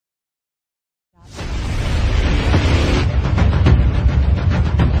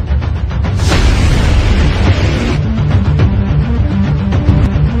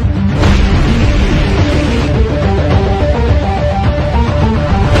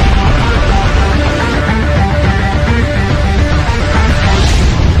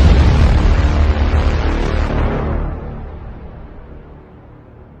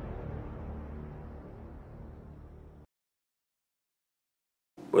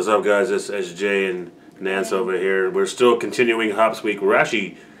What's up, guys? It's SJ and Nance over here. We're still continuing Hops Week. We weren't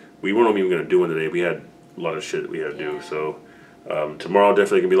even going to do one today. We had a lot of shit we had to do. So tomorrow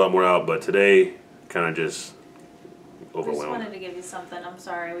definitely going to be a lot more out. But today, kind of just overwhelmed. I just wanted to give you something. I'm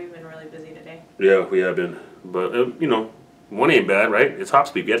sorry. We've been really busy today. Yeah, we have been. But, you know, one ain't bad, right? It's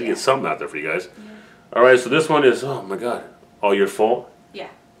Hops Week. We have to get something out there for you guys. Yeah. All right, so this one is, oh, my God. All your fault? Yeah.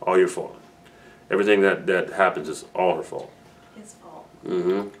 All your fault. Everything that happens is all her fault. His fault.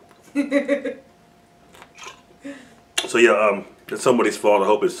 Mm-hmm. So yeah, it's somebody's fault. I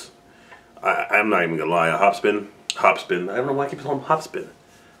hope it's. I'm not even gonna lie. Hopsin. I don't know why I keep calling him Hopsin.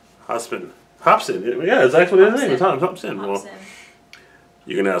 Hopsin. Yeah, it's actually his name. It's Hopsin. Well,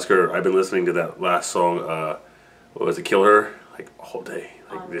 you can ask her. I've been listening to that last song. What was it? Kill Her? Like all day.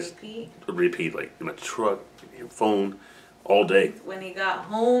 Like this. Repeat. Like in my truck, your phone. All day. When he got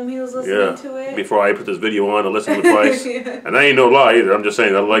home, he was listening to it. Before I put this video on, I listened to it twice. And that ain't no lie either. I'm just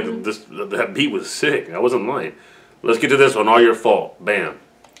saying, I like this. That beat was sick. I wasn't lying. Let's get to this one. All your fault. Bam.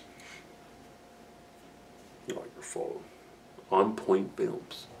 All your fault. On Point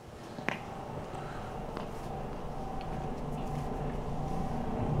Films.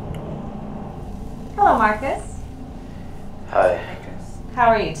 Hello, Marcus. Hi. How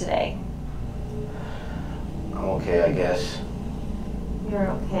are you today? I'm okay, I guess. You're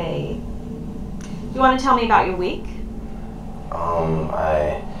okay. You want to tell me about your week?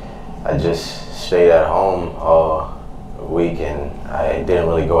 I just stayed at home all week and I didn't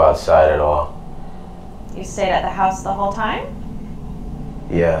really go outside at all. You stayed at the house the whole time?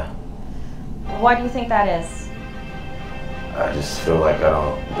 Yeah. Why do you think that is? I just feel like I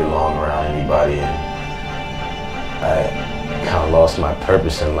don't belong around anybody and I kind of lost my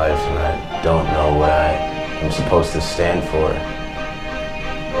purpose in life and I don't know what I'm supposed to stand for.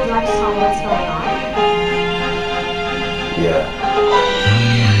 Would you like to tell me what's going on? Yeah.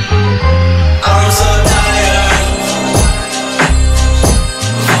 I'm so tired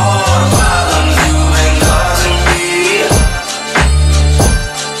of all the problems you've been causing me.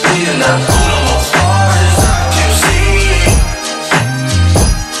 You're not pulling as far as I can see.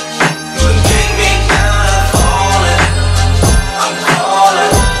 You kick me down and falling. I'm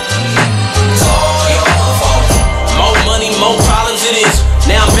calling. It's all your fault. More money, more problems it is.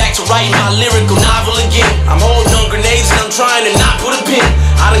 Now I'm back to writing my lyrical novel again. I'm holding on grenades and I'm trying to not put a pin.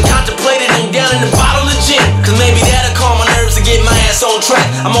 I done contemplated on down in the bottle of gin, cause maybe that'll calm my nerves and get my ass on track.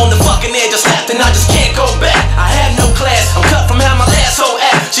 I'm on the fucking edge, I slapped and I just can't go back. I had no class, I'm cut from how my last hoe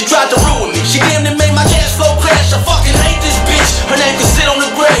act. She tried to ruin me, she damn near made my cash flow crash. I fucking hate this bitch, her name can sit on the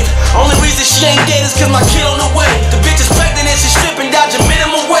grave. Only reason she ain't dead is cause my kid on the way. The bitch is pregnant and she's stripping, dodging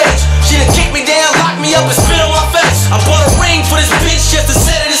minimum wage. She done kicked me down, locked me up and spit on my face. I bought a ring for this bitch just to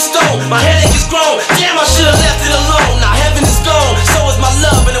set it in stone. My headache is grown, damn I should've left it alone. Now heaven is gone, so is my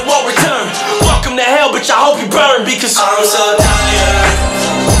love and it won't return. Welcome to hell, bitch, I hope you burn because I'm so tired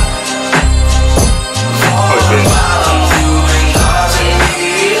of all the problems you've been causing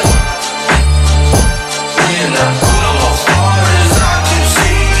me. You're not pulling as far as I can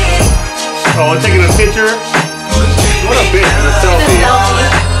see. Oh, taking a picture? What a bitch, a selfie.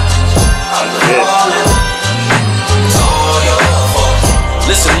 I'm calling. It's all your fault.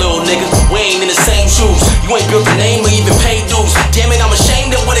 Listen, little nigga, we ain't in the same shoes. You ain't built a name or even paid dues. Damn it, I'm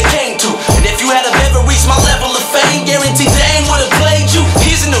ashamed of what it came to. And if you had have ever reached my level of fame, guaranteed they ain't would've played you.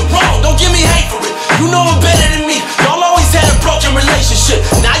 He's in the wrong, don't give me hate for it. You know I'm better than me. Y'all always had a broken relationship.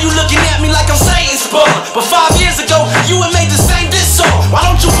 Now you looking at me like I'm Satan's spawn. But 5 years ago, you had made the same diss song. Why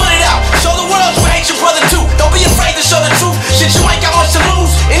don't you put it out? Show the world you hate your brother too. Don't be afraid to show the truth. Shit, you ain't got much to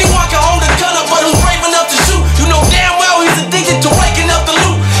lose. Anyone can hold a gun up, but who's brave enough to shoot? You know damn well he's addicted to waking up the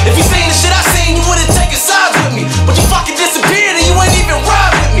loot. If you seen the shit I seen, you would've taken sides with me. But you fucking disappeared and you ain't even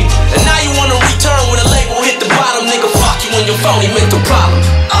ride with me. And now you wanna return when the label hit the bottom. Nigga, fuck you and your phony mental problems.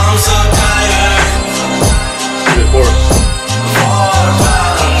 I'm so tired Of course. of all the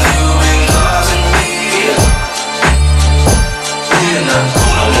problems you've been causing me. You're not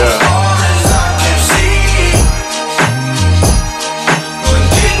pulling as far as I can see. You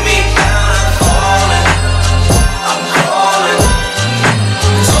kick me down and falling. I'm calling.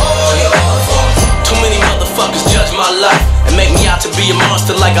 It's all your fault. Too many motherfuckers judge my life and make me out to be a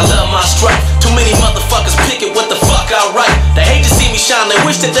monster like I love my strife. Too many motherfuckers pick it what the fuck I write. They hate to see me shine, they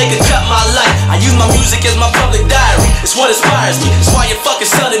wish that they could cut my light. I use my music as my public diary. It's what inspires me, it's why your fucking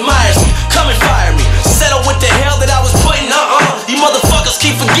son admires me. Come and fire me, settle with the hell that I was putting. You motherfuckers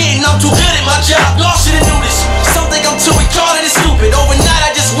keep forgetting I'm too good at my job. Y'all should've knew this. Some think I'm too retarded and stupid. Overnight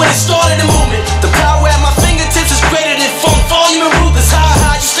I just went and started a movement. The power at my fingertips is greater than funk volume and ruthless.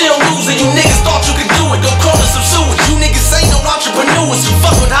 High, you still losing. You niggas thought you could do it. Go call us some sewage. You niggas ain't no entrepreneurs. You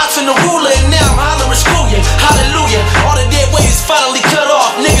fuck with crossing the ruler, and now I'm hollering screw you. Hallelujah. All the dead weight is finally cut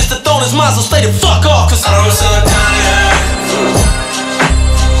off. Niggas that thrown his minds will stay the fuck off. Cause I'm so down here.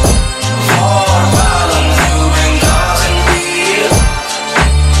 All the problems you've been causing me.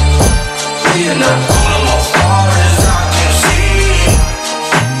 We're not pulling as far as I can see.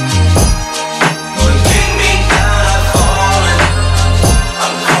 But get me down, I'm falling.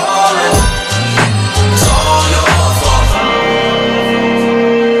 I'm calling. It's all your fault.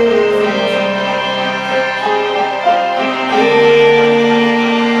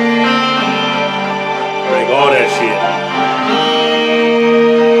 Like all that shit.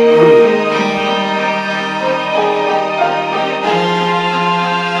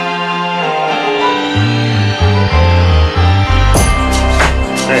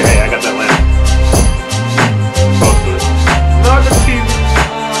 Hey, I got that lamp. Close to it. Not the TV.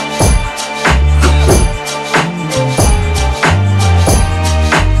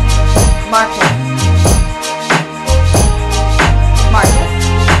 Marcus.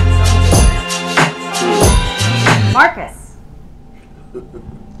 Marcus.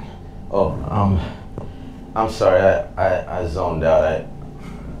 Oh, I'm sorry. I zoned out.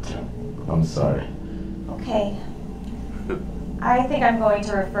 I'm sorry. Okay. I think I'm going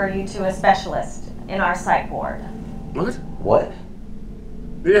to refer you to a specialist in our psych ward. What? What?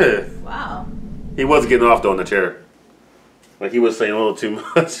 Yeah. Wow. He was getting off though in the chair. Like he was saying a little too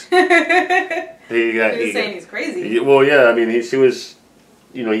much. He was saying he's crazy. Well, yeah. I mean, she was.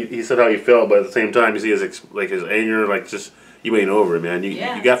 You know, he said how he felt, but at the same time, you see his his anger, like just you ain't over it, man. You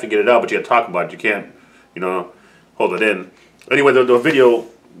got to get it out, but you got to talk about it. You can't, hold it in. Anyway, the video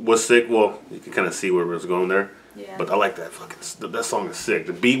was sick. Well, you can kind of see where it was going there. Yeah. But I like that that song is sick.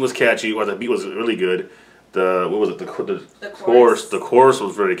 The beat was catchy, or the beat was really good. What was it? The chorus. The chorus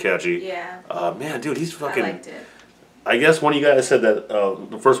was very catchy. Yeah. Man, dude, he's fucking. I liked it. I guess one of you guys said that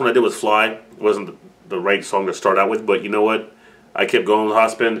the first one I did was Fly. It wasn't the right song to start out with, but you know what? I kept going with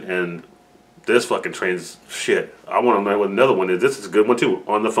Hopsin, and this fucking train's shit. I want to know what another one is. This is a good one too.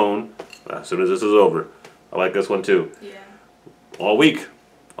 On the phone, as soon as this is over. I like this one too. Yeah. All week.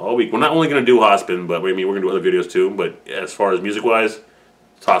 We're not only going to do Hopsin, but we're going to do other videos too. But as far as music-wise,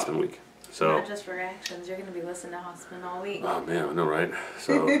 it's Hopsin week. So. Not just for reactions. You're going to be listening to Hopsin all week. Oh man, I know, right?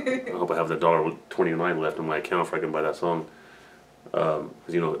 So I hope I have that $1.29 left in my account if I can buy that song. Because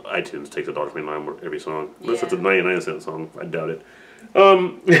iTunes takes $1.29 every song. Unless it's a 99-cent song, I doubt it.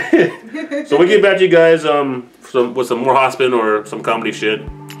 So we get back to you guys with some more Hopsin or some comedy shit,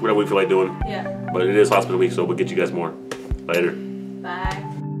 whatever we feel like doing. Yeah. But it is Hopsin week, so we'll get you guys more later.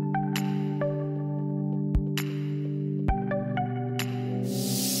 Bye.